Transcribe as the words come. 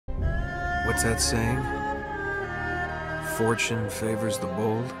What's that saying? Fortune favors the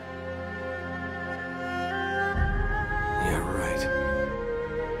bold? Yeah, right.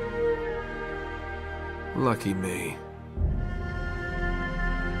 Lucky me.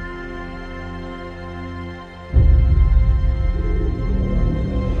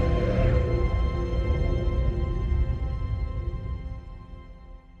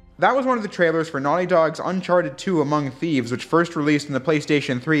 That was one of the trailers for Naughty Dog's Uncharted 2 Among Thieves, which first released on the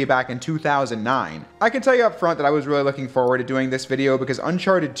PlayStation 3 back in 2009. I can tell you up front that I was really looking forward to doing this video because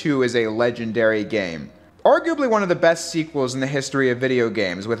Uncharted 2 is a legendary game. Arguably one of the best sequels in the history of video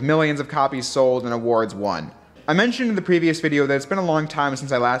games, with millions of copies sold and awards won. I mentioned in the previous video that it's been a long time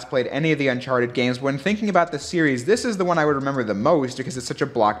since I last played any of the Uncharted games, but when thinking about the series, this is the one I would remember the most because it's such a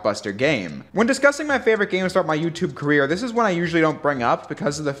blockbuster game. When discussing my favorite games throughout my YouTube career, this is one I usually don't bring up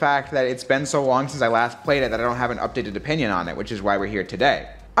because of the fact that it's been so long since I last played it that I don't have an updated opinion on it, which is why we're here today.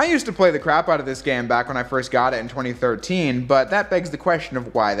 I used to play the crap out of this game back when I first got it in 2013, but that begs the question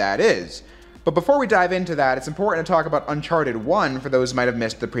of why that is. But before we dive into that, it's important to talk about Uncharted 1 for those who might have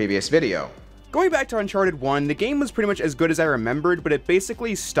missed the previous video. Going back to Uncharted 1, the game was pretty much as good as I remembered, but it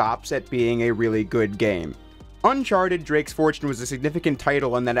basically stops at being a really good game. Uncharted: Drake's Fortune was a significant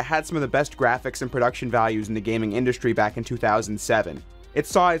title in that it had some of the best graphics and production values in the gaming industry back in 2007. It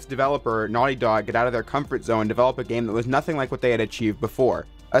saw its developer, Naughty Dog, get out of their comfort zone and develop a game that was nothing like what they had achieved before.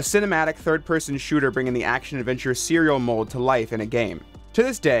 A cinematic third-person shooter bringing the action-adventure serial mode to life in a game. To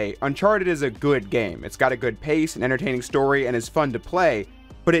this day, Uncharted is a good game. It's got a good pace, an entertaining story, and is fun to play,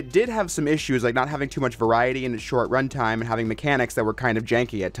 but it did have some issues like not having too much variety in its short runtime and having mechanics that were kind of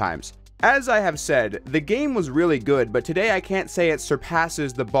janky at times. As I have said, the game was really good, but today I can't say it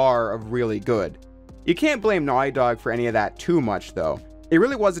surpasses the bar of really good. You can't blame Naughty Dog for any of that too much though. It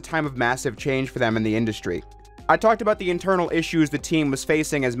really was a time of massive change for them in the industry. I talked about the internal issues the team was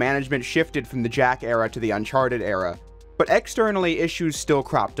facing as management shifted from the Jack era to the Uncharted era, but externally issues still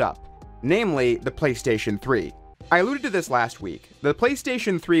cropped up, namely the PlayStation 3. I alluded to this last week. The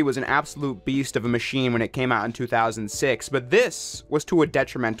PlayStation 3 was an absolute beast of a machine when it came out in 2006, but this was to a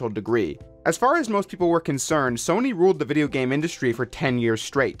detrimental degree. As far as most people were concerned, Sony ruled the video game industry for 10 years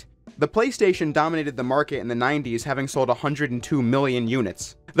straight. The PlayStation dominated the market in the 90s, having sold 102 million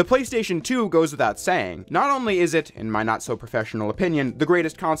units. The PlayStation 2 goes without saying. Not only is it, in my not-so-professional opinion, the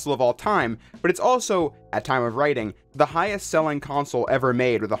greatest console of all time, but it's also, at time of writing, the highest-selling console ever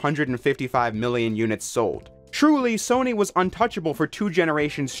made with 155 million units sold. Truly, Sony was untouchable for 2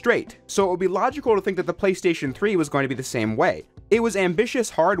 generations straight, so it would be logical to think that the PlayStation 3 was going to be the same way. It was ambitious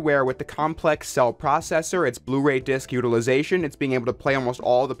hardware with the complex cell processor, its Blu-ray disc utilization, its being able to play almost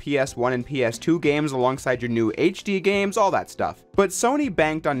all the PS1 and PS2 games alongside your new HD games, all that stuff. But Sony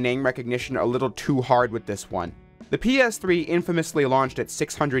banked on name recognition a little too hard with this one. The PS3 infamously launched at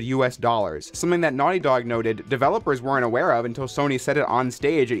 $600 US, something that Naughty Dog noted developers weren't aware of until Sony said it on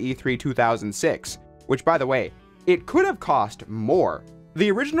stage at E3 2006. Which, by the way, it could have cost more. The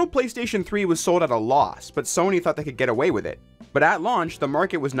original PlayStation 3 was sold at a loss, but Sony thought they could get away with it. But at launch, the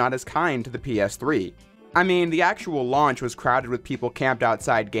market was not as kind to the PS3. I mean, the actual launch was crowded with people camped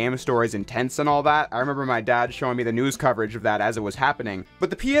outside game stores in tents and all that. I remember my dad showing me the news coverage of that as it was happening. But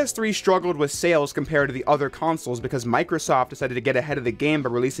the PS3 struggled with sales compared to the other consoles because Microsoft decided to get ahead of the game by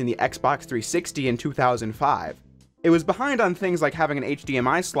releasing the Xbox 360 in 2005. It was behind on things like having an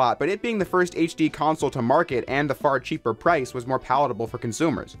HDMI slot, but it being the first HD console to market and the far cheaper price was more palatable for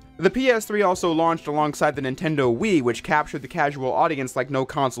consumers. The PS3 also launched alongside the Nintendo Wii, which captured the casual audience like no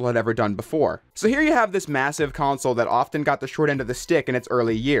console had ever done before. So here you have this massive console that often got the short end of the stick in its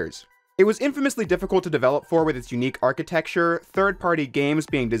early years. It was infamously difficult to develop for with its unique architecture, third-party games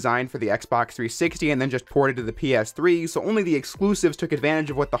being designed for the Xbox 360 and then just ported to the PS3, so only the exclusives took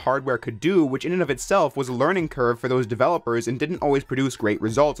advantage of what the hardware could do, which in and of itself was a learning curve for those developers and didn't always produce great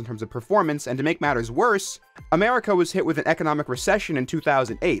results in terms of performance, and to make matters worse, America was hit with an economic recession in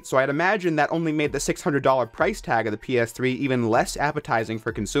 2008, so I'd imagine that only made the $600 price tag of the PS3 even less appetizing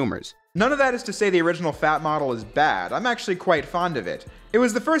for consumers. None of that is to say the original fat model is bad. I'm actually quite fond of it. It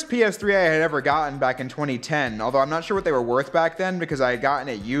was the first PS3 I had ever gotten back in 2010, although I'm not sure what they were worth back then because I had gotten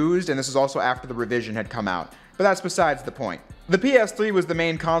it used, and this is also after the revision had come out. But that's besides the point. The PS3 was the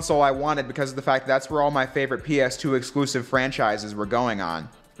main console I wanted because of the fact that that's where all my favorite PS2 exclusive franchises were going on.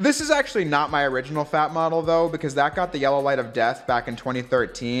 This is actually not my original fat model though, because that got the yellow light of death back in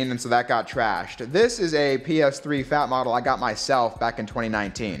 2013, and so that got trashed. This is a PS3 fat model I got myself back in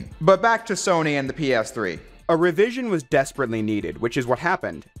 2019. But back to Sony and the PS3. A revision was desperately needed, which is what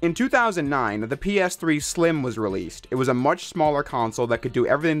happened. In 2009, the PS3 Slim was released. It was a much smaller console that could do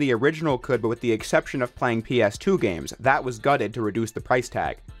everything the original could, but with the exception of playing PS2 games. That was gutted to reduce the price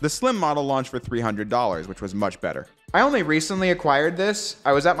tag. The Slim model launched for $300, which was much better. I only recently acquired this.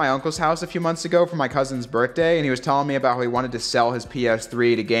 I was at my uncle's house a few months ago for my cousin's birthday, and he was telling me about how he wanted to sell his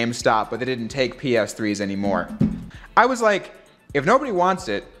PS3 to GameStop, but they didn't take PS3s anymore. I was like, if nobody wants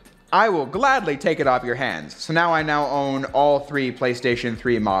it, I will gladly take it off your hands. So now I own all 3 PlayStation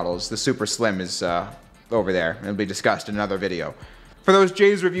 3 models. The Super Slim is over there. It'll be discussed in another video. For those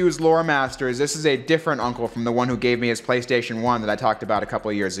Jay's Reviews lore masters, this is a different uncle from the one who gave me his PlayStation 1 that I talked about a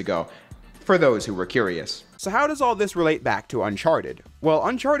couple of years ago. For those who were curious. So how does all this relate back to Uncharted? Well,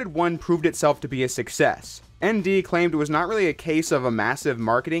 Uncharted 1 proved itself to be a success. ND claimed it was not really a case of a massive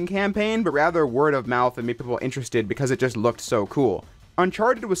marketing campaign, but rather word of mouth that made people interested because it just looked so cool.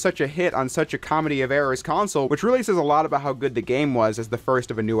 Uncharted was such a hit on such a comedy of errors console, which really says a lot about how good the game was as the first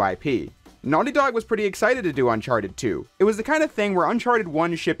of a new IP. Naughty Dog was pretty excited to do Uncharted 2. It was the kind of thing where Uncharted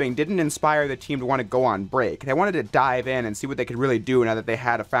 1 shipping didn't inspire the team to want to go on break. They wanted to dive in and see what they could really do now that they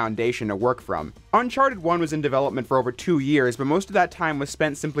had a foundation to work from. Uncharted 1 was in development for over 2 years, but most of that time was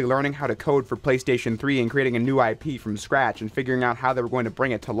spent simply learning how to code for PlayStation 3 and creating a new IP from scratch and figuring out how they were going to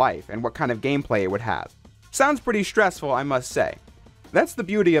bring it to life and what kind of gameplay it would have. Sounds pretty stressful, I must say. That's the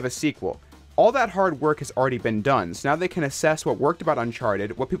beauty of a sequel. All that hard work has already been done, so now they can assess what worked about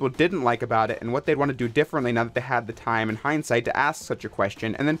Uncharted, what people didn't like about it, and what they'd want to do differently now that they had the time and hindsight to ask such a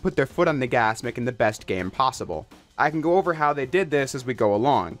question, and then put their foot on the gas making the best game possible. I can go over how they did this as we go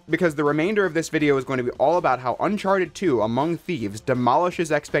along, because the remainder of this video is going to be all about how Uncharted 2 Among Thieves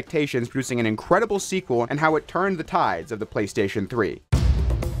demolishes expectations, producing an incredible sequel, and how it turned the tides of the PlayStation 3.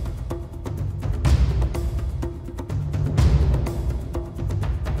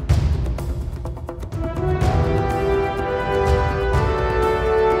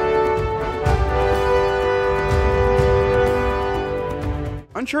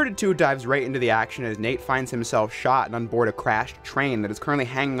 Uncharted 2 dives right into the action as Nate finds himself shot and on board a crashed train that is currently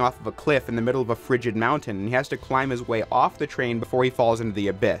hanging off of a cliff in the middle of a frigid mountain, and he has to climb his way off the train before he falls into the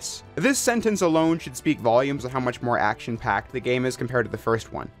abyss. This sentence alone should speak volumes of how much more action-packed the game is compared to the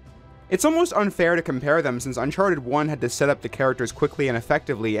first one. It's almost unfair to compare them since Uncharted 1 had to set up the characters quickly and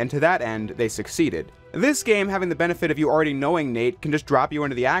effectively, and to that end, they succeeded. This game, having the benefit of you already knowing Nate, can just drop you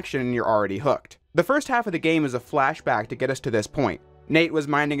into the action and you're already hooked. The first half of the game is a flashback to get us to this point. Nate was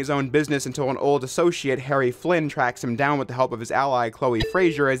minding his own business until an old associate, Harry Flynn, tracks him down with the help of his ally, Chloe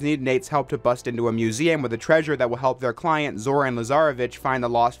Fraser, as he needed Nate's help to bust into a museum with a treasure that will help their client, Zoran Lazarevich, find the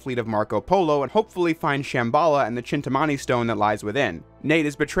lost fleet of Marco Polo and hopefully find Shambhala and the Chintamani stone that lies within. Nate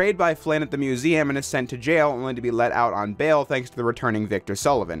is betrayed by Flynn at the museum and is sent to jail, only to be let out on bail thanks to the returning Victor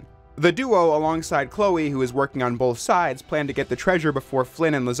Sullivan. The duo, alongside Chloe, who is working on both sides, plan to get the treasure before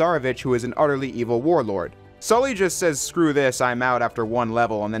Flynn and Lazarevich, who is an utterly evil warlord. Sully just says screw this, I'm out after one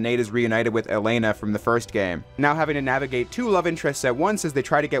level, and then Nate is reunited with Elena from the first game, now having to navigate 2 love interests at once as they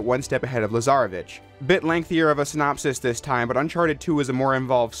try to get one step ahead of Lazarevich. Bit lengthier of a synopsis this time, but Uncharted 2 is a more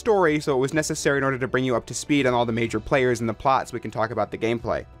involved story, so it was necessary in order to bring you up to speed on all the major players and the plot so we can talk about the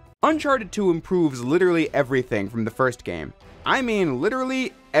gameplay. Uncharted 2 improves literally everything from the first game. I mean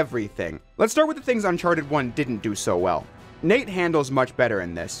literally everything. Let's start with the things Uncharted 1 didn't do so well. Nate handles much better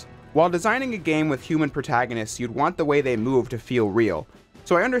in this. While designing a game with human protagonists, you'd want the way they move to feel real.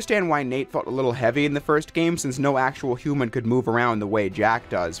 So I understand why Nate felt a little heavy in the first game since no actual human could move around the way Jack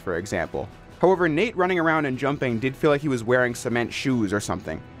does, for example. However, Nate running around and jumping did feel like he was wearing cement shoes or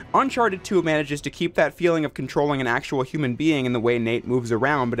something. Uncharted 2 manages to keep that feeling of controlling an actual human being in the way Nate moves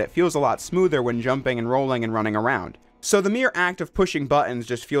around, but it feels a lot smoother when jumping and rolling and running around. So the mere act of pushing buttons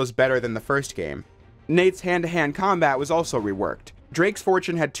just feels better than the first game. Nate's hand-to-hand combat was also reworked. Drake's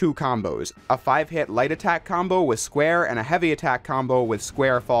Fortune had 2 combos, a 5-hit light attack combo with square and a heavy attack combo with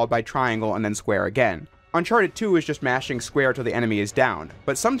square followed by triangle and then square again. Uncharted 2 is just mashing square till the enemy is down,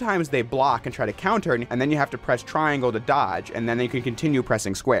 but sometimes they block and try to counter and then you have to press triangle to dodge and then you can continue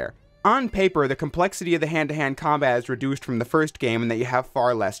pressing square. On paper, the complexity of the hand-to-hand combat is reduced from the first game in that you have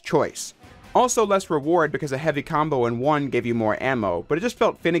far less choice. Also less reward because a heavy combo in 1 gave you more ammo, but it just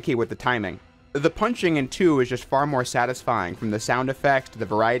felt finicky with the timing. The punching in 2 is just far more satisfying, from the sound effects to the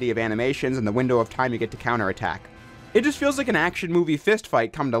variety of animations and the window of time you get to counterattack. It just feels like an action movie fist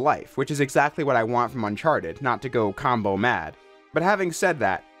fight come to life, which is exactly what I want from Uncharted, not to go combo mad. But having said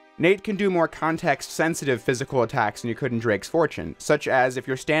that, Nate can do more context-sensitive physical attacks than you could in Drake's Fortune, such as if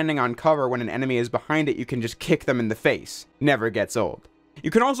you're standing on cover when an enemy is behind it, you can just kick them in the face. Never gets old.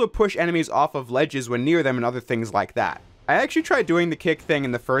 You can also push enemies off of ledges when near them and other things like that. I actually tried doing the kick thing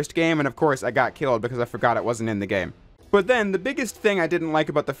in the first game, and of course I got killed because I forgot it wasn't in the game. But then, the biggest thing I didn't like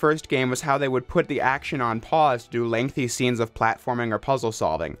about the first game was how they would put the action on pause to do lengthy scenes of platforming or puzzle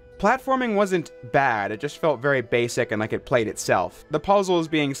solving. Platforming wasn't bad, it just felt very basic and like it played itself. The puzzles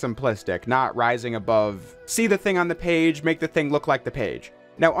being simplistic, not rising above, see the thing on the page, make the thing look like the page.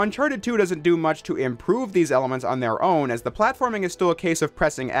 Now, Uncharted 2 doesn't do much to improve these elements on their own, as the platforming is still a case of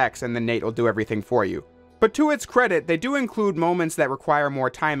pressing X and then Nate will do everything for you. But to its credit, they do include moments that require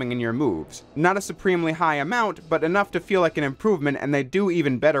more timing in your moves. Not a supremely high amount, but enough to feel like an improvement, and they do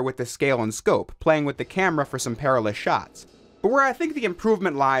even better with the scale and scope, playing with the camera for some perilous shots. But where I think the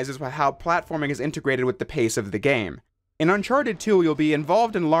improvement lies is with how platforming is integrated with the pace of the game. In Uncharted 2, you'll be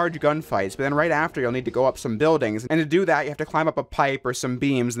involved in large gunfights, but then right after you'll need to go up some buildings, and to do that you have to climb up a pipe or some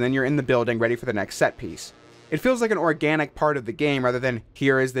beams, and then you're in the building ready for the next set piece. It feels like an organic part of the game rather than,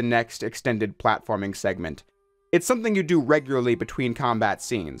 here is the next extended platforming segment. It's something you do regularly between combat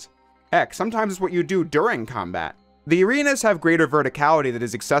scenes. Heck, sometimes it's what you do during combat. The arenas have greater verticality that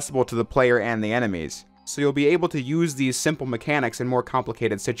is accessible to the player and the enemies, so you'll be able to use these simple mechanics in more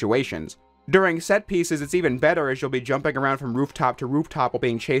complicated situations. During set pieces, it's even better as you'll be jumping around from rooftop to rooftop while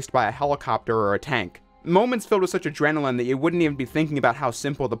being chased by a helicopter or a tank. Moments filled with such adrenaline that you wouldn't even be thinking about how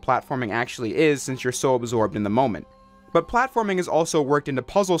simple the platforming actually is since you're so absorbed in the moment. But platforming is also worked into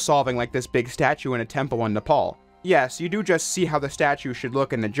puzzle solving like this big statue in a temple in Nepal. Yes, you do just see how the statue should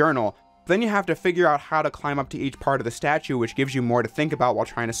look in the journal, but then you have to figure out how to climb up to each part of the statue, which gives you more to think about while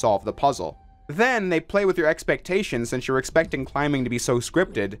trying to solve the puzzle. Then they play with your expectations since you're expecting climbing to be so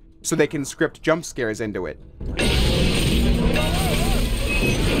scripted, so they can script jump scares into it.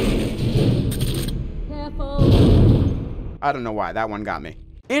 I don't know why, that one got me.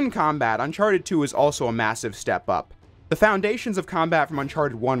 In combat, Uncharted 2 is also a massive step up. The foundations of combat from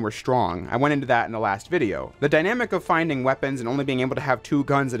Uncharted 1 were strong. I went into that in the last video. The dynamic of finding weapons and only being able to have 2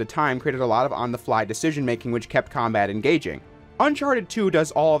 guns at a time created a lot of on-the-fly decision making which kept combat engaging. Uncharted 2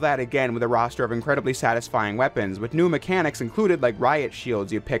 does all of that again with a roster of incredibly satisfying weapons, with new mechanics included like riot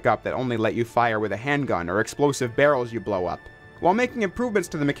shields you pick up that only let you fire with a handgun, or explosive barrels you blow up, while making improvements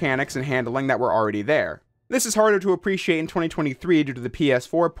to the mechanics and handling that were already there. This is harder to appreciate in 2023 due to the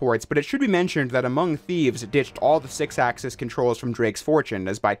PS4 ports, but it should be mentioned that Among Thieves ditched all the 6-axis controls from Drake's Fortune,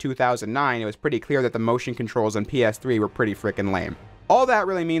 as by 2009 it was pretty clear that the motion controls on PS3 were pretty frickin' lame. All that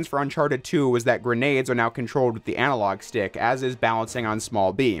really means for Uncharted 2 was that grenades are now controlled with the analog stick, as is balancing on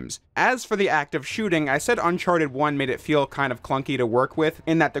small beams. As for the act of shooting, I said Uncharted 1 made it feel kind of clunky to work with,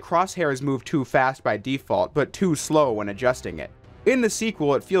 in that the crosshairs move too fast by default, but too slow when adjusting it. In the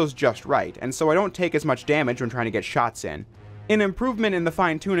sequel, it feels just right, and so I don't take as much damage when trying to get shots in. An improvement in the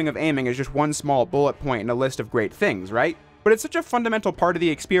fine-tuning of aiming is just one small bullet point in a list of great things, right? But it's such a fundamental part of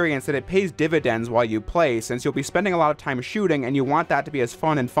the experience that it pays dividends while you play, since you'll be spending a lot of time shooting and you want that to be as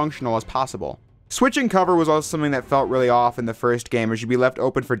fun and functional as possible. Switching cover was also something that felt really off in the first game, as you'd be left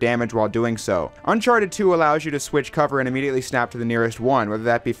open for damage while doing so. Uncharted 2 allows you to switch cover and immediately snap to the nearest one, whether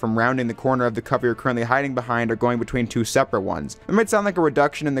that be from rounding the corner of the cover you're currently hiding behind or going between 2 separate ones. It might sound like a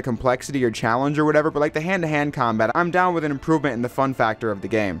reduction in the complexity or challenge or whatever, but like the hand-to-hand combat, I'm down with an improvement in the fun factor of the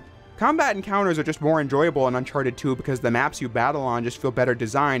game. Combat encounters are just more enjoyable in Uncharted 2 because the maps you battle on just feel better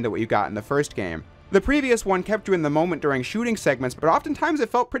designed than what you got in the first game. The previous one kept you in the moment during shooting segments, but oftentimes it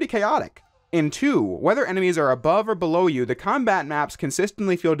felt pretty chaotic. In 2, whether enemies are above or below you, the combat maps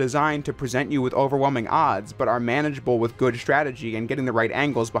consistently feel designed to present you with overwhelming odds, but are manageable with good strategy and getting the right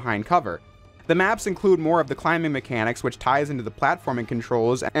angles behind cover. The maps include more of the climbing mechanics, which ties into the platforming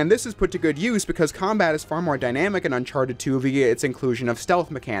controls, and this is put to good use because combat is far more dynamic in Uncharted 2 via its inclusion of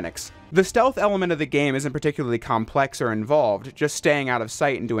stealth mechanics. The stealth element of the game isn't particularly complex or involved, just staying out of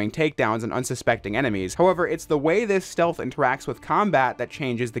sight and doing takedowns on unsuspecting enemies. However, it's the way this stealth interacts with combat that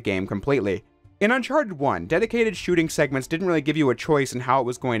changes the game completely. In Uncharted 1, dedicated shooting segments didn't really give you a choice in how it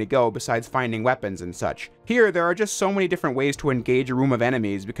was going to go besides finding weapons and such. Here, there are just so many different ways to engage a room of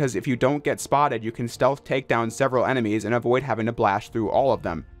enemies because if you don't get spotted, you can stealth take down several enemies and avoid having to blast through all of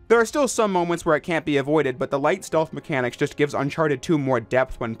them. There are still some moments where it can't be avoided, but the light stealth mechanics just gives Uncharted 2 more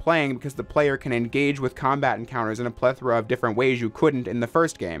depth when playing because the player can engage with combat encounters in a plethora of different ways you couldn't in the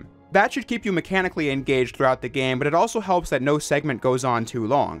first game. That should keep you mechanically engaged throughout the game, but it also helps that no segment goes on too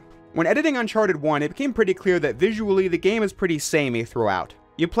long. When editing Uncharted 1, it became pretty clear that visually the game is pretty samey throughout.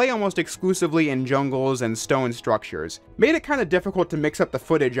 You play almost exclusively in jungles and stone structures. Made it kinda difficult to mix up the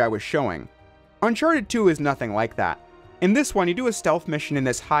footage I was showing. Uncharted 2 is nothing like that. In this one, you do a stealth mission in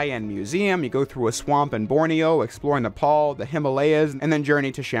this high-end museum, you go through a swamp in Borneo, explore Nepal, the Himalayas, and then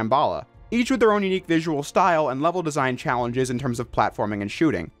journey to Shambhala, each with their own unique visual style and level design challenges in terms of platforming and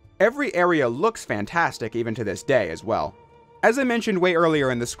shooting. Every area looks fantastic even to this day as well. As I mentioned way earlier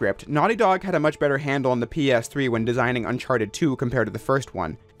in the script, Naughty Dog had a much better handle on the PS3 when designing Uncharted 2 compared to the first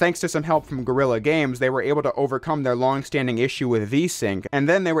one. Thanks to some help from Guerrilla Games, they were able to overcome their long-standing issue with VSync, and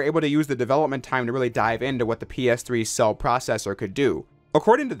then they were able to use the development time to really dive into what the PS3's cell processor could do.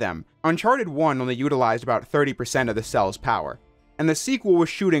 According to them, Uncharted 1 only utilized about 30% of the cell's power, and the sequel was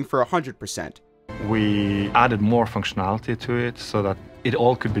shooting for 100%. We added more functionality to it so that it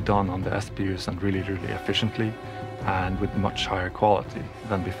all could be done on the SPUs and really efficiently, and with much higher quality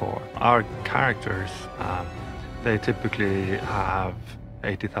than before. Our characters, they typically have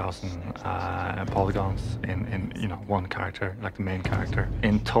 80,000 polygons in one character, like the main character.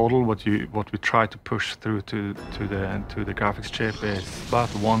 In total, what we try to push through to the graphics chip is about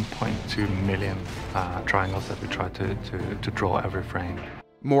 1.2 million triangles that we try to draw every frame.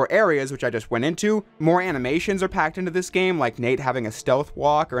 More areas, which I just went into, more animations are packed into this game, like Nate having a stealth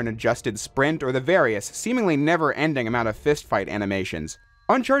walk or an adjusted sprint, or the various, seemingly never-ending amount of fistfight animations.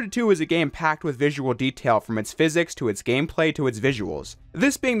 Uncharted 2 is a game packed with visual detail from its physics to its gameplay to its visuals.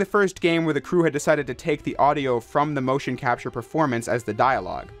 This being the first game where the crew had decided to take the audio from the motion capture performance as the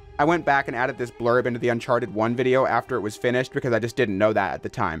dialogue. I went back and added this blurb into the Uncharted 1 video after it was finished because I just didn't know that at the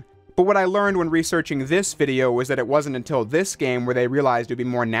time. But what I learned when researching this video was that it wasn't until this game where they realized it would be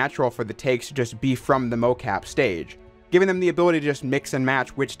more natural for the takes to just be from the mocap stage, giving them the ability to just mix and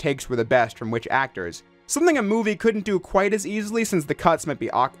match which takes were the best from which actors. Something a movie couldn't do quite as easily since the cuts might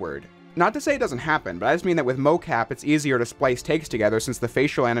be awkward. Not to say it doesn't happen, but I just mean that with mocap it's easier to splice takes together since the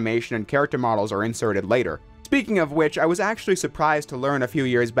facial animation and character models are inserted later. Speaking of which, I was actually surprised to learn a few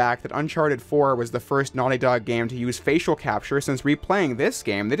years back that Uncharted 4 was the first Naughty Dog game to use facial capture, since replaying this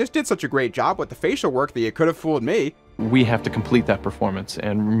game, they just did such a great job with the facial work that you could have fooled me. We have to complete that performance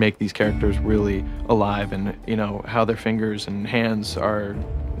and make these characters really alive, and how their fingers and hands are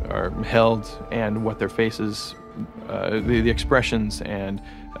held, and what their faces, the expressions and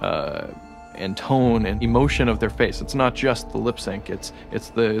tone and emotion of their face. It's not just the lip sync, it's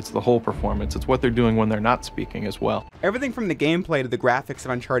the whole performance. It's what they're doing when they're not speaking as well. Everything from the gameplay to the graphics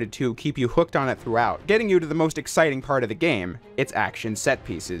of Uncharted 2 keep you hooked on it throughout, getting you to the most exciting part of the game, its action set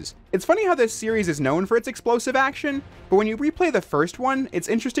pieces. It's funny how this series is known for its explosive action, but when you replay the first one, it's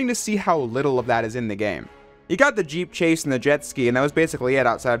interesting to see how little of that is in the game. You got the Jeep chase and the jet ski, and that was basically it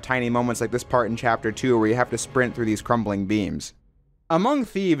outside of tiny moments like this part in Chapter 2 where you have to sprint through these crumbling beams. Among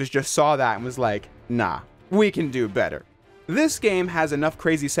Thieves just saw that and was like, nah, we can do better. This game has enough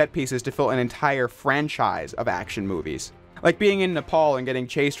crazy set pieces to fill an entire franchise of action movies. Like being in Nepal and getting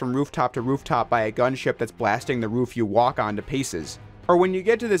chased from rooftop to rooftop by a gunship that's blasting the roof you walk on to pieces. Or when you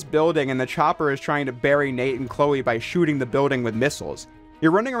get to this building and the chopper is trying to bury Nate and Chloe by shooting the building with missiles.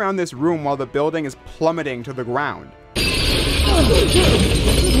 You're running around this room while the building is plummeting to the ground.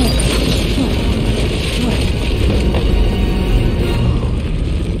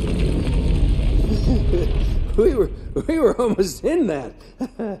 We were almost in that.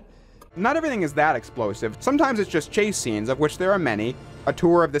 Not everything is that explosive. Sometimes it's just chase scenes, of which there are many, a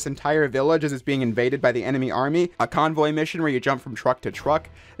tour of this entire village as it's being invaded by the enemy army, a convoy mission where you jump from truck to truck.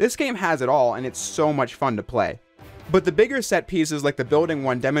 This game has it all, and it's so much fun to play. But the bigger set pieces like the building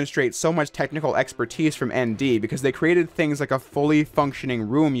one demonstrate so much technical expertise from ND because they created things like a fully functioning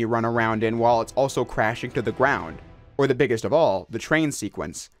room you run around in while it's also crashing to the ground. Or the biggest of all, the train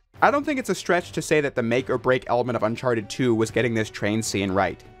sequence. I don't think it's a stretch to say that the make or break element of Uncharted 2 was getting this train scene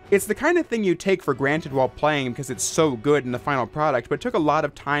right. It's the kind of thing you take for granted while playing because it's so good in the final product, but it took a lot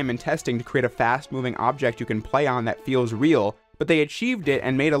of time and testing to create a fast-moving object you can play on that feels real, but they achieved it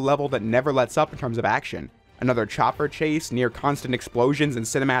and made a level that never lets up in terms of action. Another chopper chase, near constant explosions and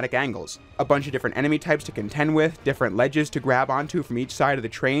cinematic angles. A bunch of different enemy types to contend with, different ledges to grab onto from each side of the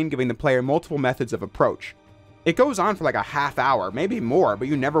train, giving the player multiple methods of approach. It goes on for like a half hour, maybe more, but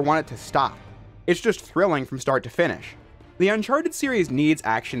you never want it to stop. It's just thrilling from start to finish. The Uncharted series needs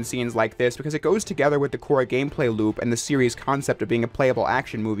action scenes like this because it goes together with the core gameplay loop and the series' concept of being a playable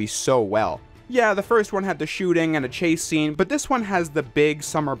action movie so well. Yeah, the first one had the shooting and a chase scene, but this one has the big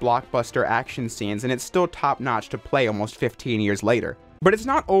summer blockbuster action scenes, and it's still top-notch to play almost 15 years later. But it's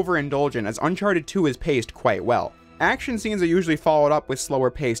not overindulgent, as Uncharted 2 is paced quite well. Action scenes are usually followed up with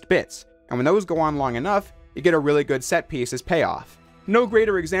slower-paced bits, and when those go on long enough, you get a really good set piece as payoff. No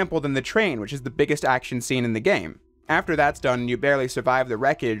greater example than the train, which is the biggest action scene in the game. After that's done and you barely survive the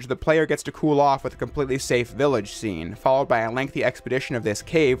wreckage, the player gets to cool off with a completely safe village scene, followed by a lengthy expedition of this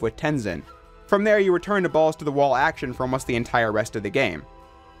cave with Tenzin. From there, you return to balls-to-the-wall action for almost the entire rest of the game.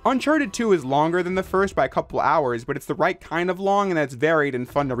 Uncharted 2 is longer than the first by a couple hours, but it's the right kind of long and it's varied and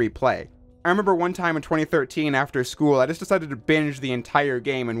fun to replay. I remember one time in 2013 after school, I just decided to binge the entire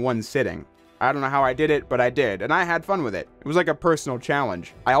game in one sitting. I don't know how I did it, but I did, and I had fun with it. It was like a personal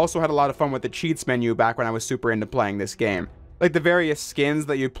challenge. I also had a lot of fun with the cheats menu back when I was super into playing this game. Like the various skins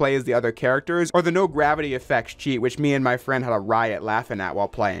that you play as the other characters, or the no gravity effects cheat which me and my friend had a riot laughing at while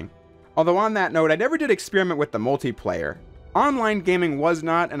playing. Although on that note, I never did experiment with the multiplayer. Online gaming was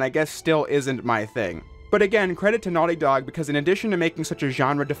not, and I guess still isn't, my thing. But again, credit to Naughty Dog because in addition to making such a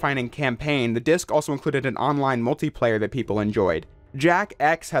genre-defining campaign, the disc also included an online multiplayer that people enjoyed. Jack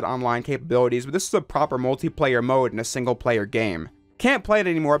X had online capabilities, but this is a proper multiplayer mode in a single-player game. Can't play it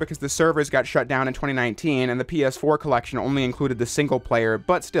anymore because the servers got shut down in 2019 and the PS4 collection only included the single player,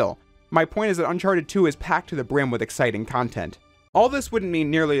 but still. My point is that Uncharted 2 is packed to the brim with exciting content. All this wouldn't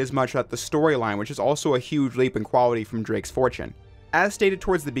mean nearly as much without the storyline, which is also a huge leap in quality from Drake's Fortune. As stated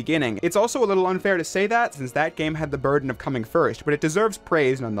towards the beginning, it's also a little unfair to say that since that game had the burden of coming first, but it deserves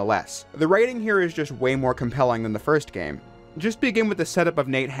praise nonetheless. The writing here is just way more compelling than the first game. Just begin with the setup of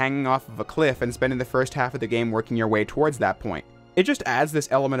Nate hanging off of a cliff and spending the first half of the game working your way towards that point. It just adds this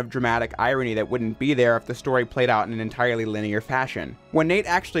element of dramatic irony that wouldn't be there if the story played out in an entirely linear fashion. When Nate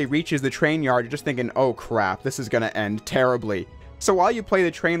actually reaches the train yard, you're just thinking, oh crap, this is gonna end terribly. So while you play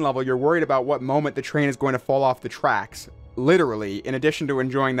the train level, you're worried about what moment the train is going to fall off the tracks. Literally, in addition to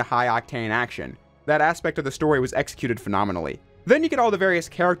enjoying the high-octane action. That aspect of the story was executed phenomenally. Then you get all the various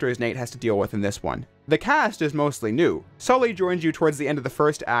characters Nate has to deal with in this one. The cast is mostly new. Sully joins you towards the end of the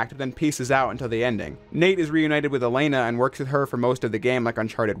first act, then pieces out until the ending. Nate is reunited with Elena and works with her for most of the game like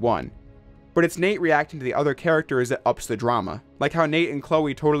Uncharted 1. But it's Nate reacting to the other characters that ups the drama. Like how Nate and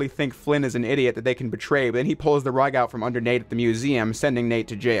Chloe totally think Flynn is an idiot that they can betray, but then he pulls the rug out from under Nate at the museum, sending Nate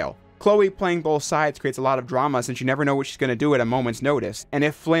to jail. Chloe playing both sides creates a lot of drama since you never know what she's going to do at a moment's notice, and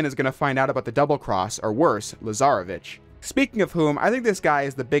if Flynn is going to find out about the double cross, or worse, Lazarevich. Speaking of whom, I think this guy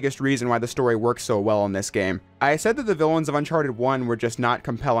is the biggest reason why the story works so well in this game. I said that the villains of Uncharted 1 were just not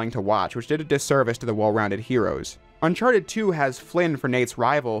compelling to watch, which did a disservice to the well-rounded heroes. Uncharted 2 has Flynn for Nate's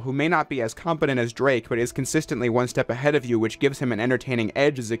rival, who may not be as competent as Drake, but is consistently one step ahead of you, which gives him an entertaining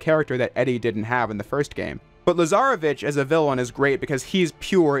edge as a character that Eddie didn't have in the first game. But Lazarevich as a villain is great because he's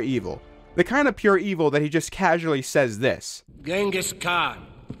pure evil. The kind of pure evil that he just casually says this. Genghis Khan,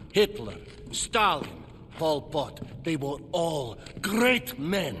 Hitler, Stalin, Pol Pot, they were all great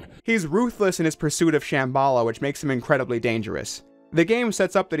men. He's ruthless in his pursuit of Shambhala, which makes him incredibly dangerous. The game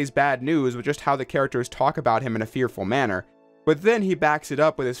sets up that he's bad news with just how the characters talk about him in a fearful manner, but then he backs it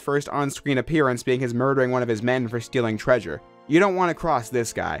up with his first on-screen appearance being his murdering one of his men for stealing treasure. You don't want to cross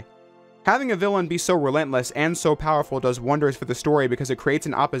this guy. Having a villain be so relentless and so powerful does wonders for the story because it creates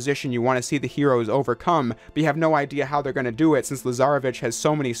an opposition you want to see the heroes overcome, but you have no idea how they're going to do it since Lazarevich has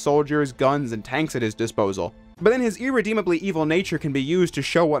so many soldiers, guns, and tanks at his disposal. But then his irredeemably evil nature can be used to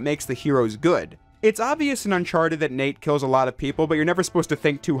show what makes the heroes good. It's obvious in Uncharted that Nate kills a lot of people, but you're never supposed to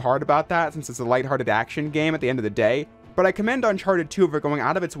think too hard about that since it's a lighthearted action game at the end of the day. But I commend Uncharted 2 for going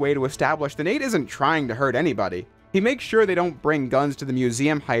out of its way to establish that Nate isn't trying to hurt anybody. He makes sure they don't bring guns to the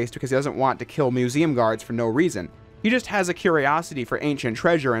museum heist because he doesn't want to kill museum guards for no reason. He just has a curiosity for ancient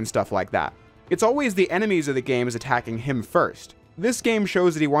treasure and stuff like that. It's always the enemies of the games attacking him first. This game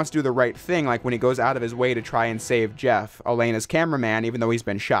shows that he wants to do the right thing, like when he goes out of his way to try and save Jeff, Elena's cameraman, even though he's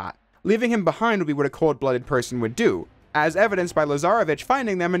been shot. Leaving him behind would be what a cold-blooded person would do, as evidenced by Lazarevich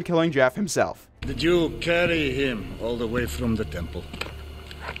finding them and killing Jeff himself. Did you carry him all the way from the temple?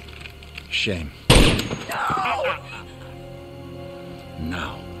 Shame. No!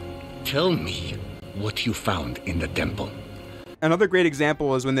 Now, tell me what you found in the temple. Another great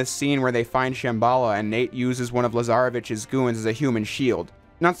example is when this scene where they find Shambhala and Nate uses one of Lazarevich's goons as a human shield.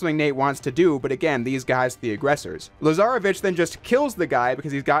 Not something Nate wants to do, but again, these guys are the aggressors. Lazarevich then just kills the guy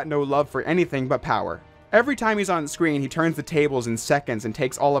because he's got no love for anything but power. Every time he's on screen, he turns the tables in seconds and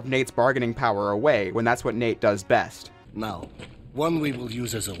takes all of Nate's bargaining power away, when that's what Nate does best. Now, one we will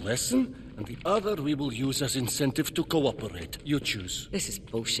use as a lesson, and the other we will use as incentive to cooperate. You choose. This is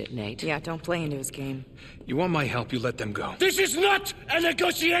bullshit, Nate. Yeah, don't play into his game. You want my help, you let them go. This is not a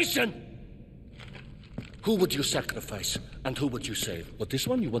negotiation! Who would you sacrifice, and who would you save? What, this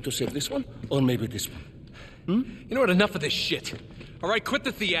one? You want to save this one? Or maybe this one? You know what, enough of this shit. All right, quit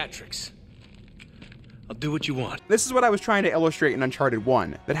the theatrics. I'll do what you want. This is what I was trying to illustrate in Uncharted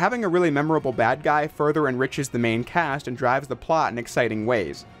 1, that having a really memorable bad guy further enriches the main cast and drives the plot in exciting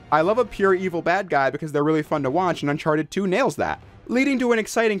ways. I love a pure evil bad guy because they're really fun to watch, and Uncharted 2 nails that, leading to an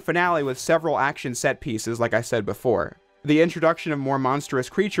exciting finale with several action set pieces like I said before. The introduction of more monstrous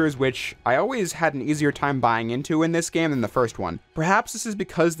creatures, which I always had an easier time buying into in this game than the first one. Perhaps this is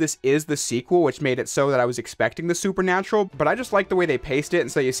because this is the sequel, which made it so that I was expecting the supernatural, but I just like the way they paced it,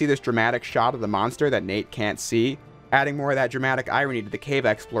 and so you see this dramatic shot of the monster that Nate can't see, adding more of that dramatic irony to the cave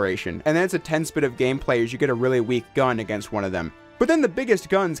exploration. And then it's a tense bit of gameplay as you get a really weak gun against one of them. But then the biggest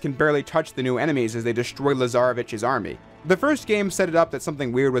guns can barely touch the new enemies as they destroy Lazarevich's army. The first game set it up that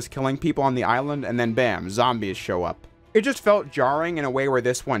something weird was killing people on the island, and then bam, zombies show up. It just felt jarring in a way where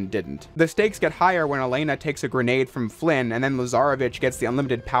this one didn't. The stakes get higher when Elena takes a grenade from Flynn, and then Lazarevich gets the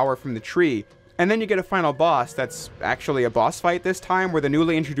unlimited power from the tree, and then you get a final boss that's actually a boss fight this time, where the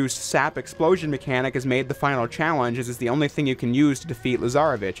newly introduced sap explosion mechanic has made the final challenge, as it's the only thing you can use to defeat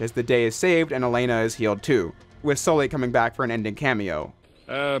Lazarevich, as the day is saved and Elena is healed too, with Sully coming back for an ending cameo.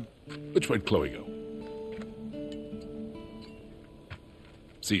 Which way'd Chloe go?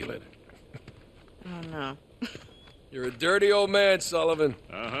 See you later. Oh no. You're a dirty old man, Sullivan.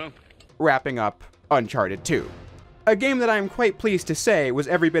 Wrapping up Uncharted 2. A game that I am quite pleased to say was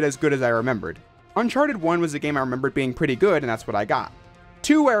every bit as good as I remembered. Uncharted 1 was a game I remembered being pretty good, and that's what I got.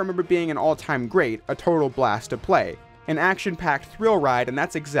 2 I remember being an all-time great, a total blast to play, an action-packed thrill ride, and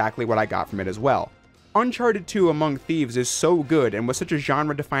that's exactly what I got from it as well. Uncharted 2 Among Thieves is so good and was such a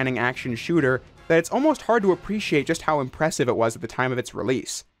genre-defining action shooter that it's almost hard to appreciate just how impressive it was at the time of its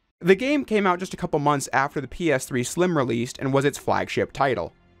release. The game came out just a couple months after the PS3 Slim released and was its flagship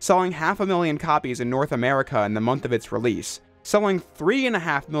title, selling 500,000 copies in North America in the month of its release, selling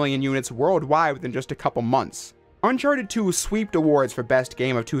 3.5 million units worldwide within just a couple months. Uncharted 2 swept awards for Best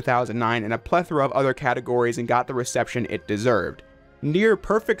Game of 2009 in a plethora of other categories and got the reception it deserved. Near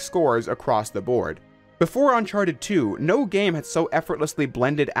perfect scores across the board. Before Uncharted 2, no game had so effortlessly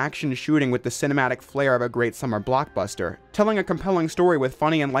blended action shooting with the cinematic flair of a great summer blockbuster, telling a compelling story with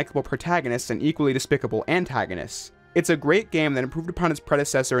funny and likable protagonists and equally despicable antagonists. It's a great game that improved upon its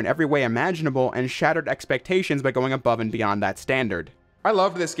predecessor in every way imaginable and shattered expectations by going above and beyond that standard. I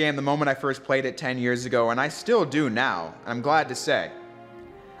loved this game the moment I first played it 10 years ago, and I still do now, I'm glad to say.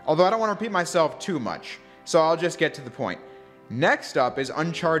 Although I don't want to repeat myself too much, so I'll just get to the point. Next up is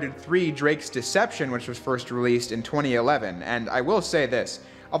Uncharted 3 Drake's Deception, which was first released in 2011, and I will say this,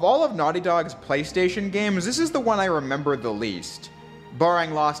 of all of Naughty Dog's PlayStation games, this is the one I remember the least,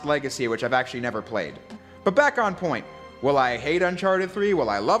 barring Lost Legacy, which I've actually never played. But back on point, will I hate Uncharted 3? Will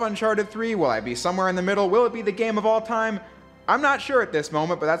I love Uncharted 3? Will I be somewhere in the middle? Will it be the game of all time? I'm not sure at this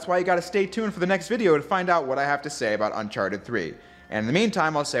moment, but that's why you gotta stay tuned for the next video to find out what I have to say about Uncharted 3. And in the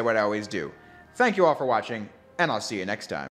meantime, I'll say what I always do. Thank you all for watching, and I'll see you next time.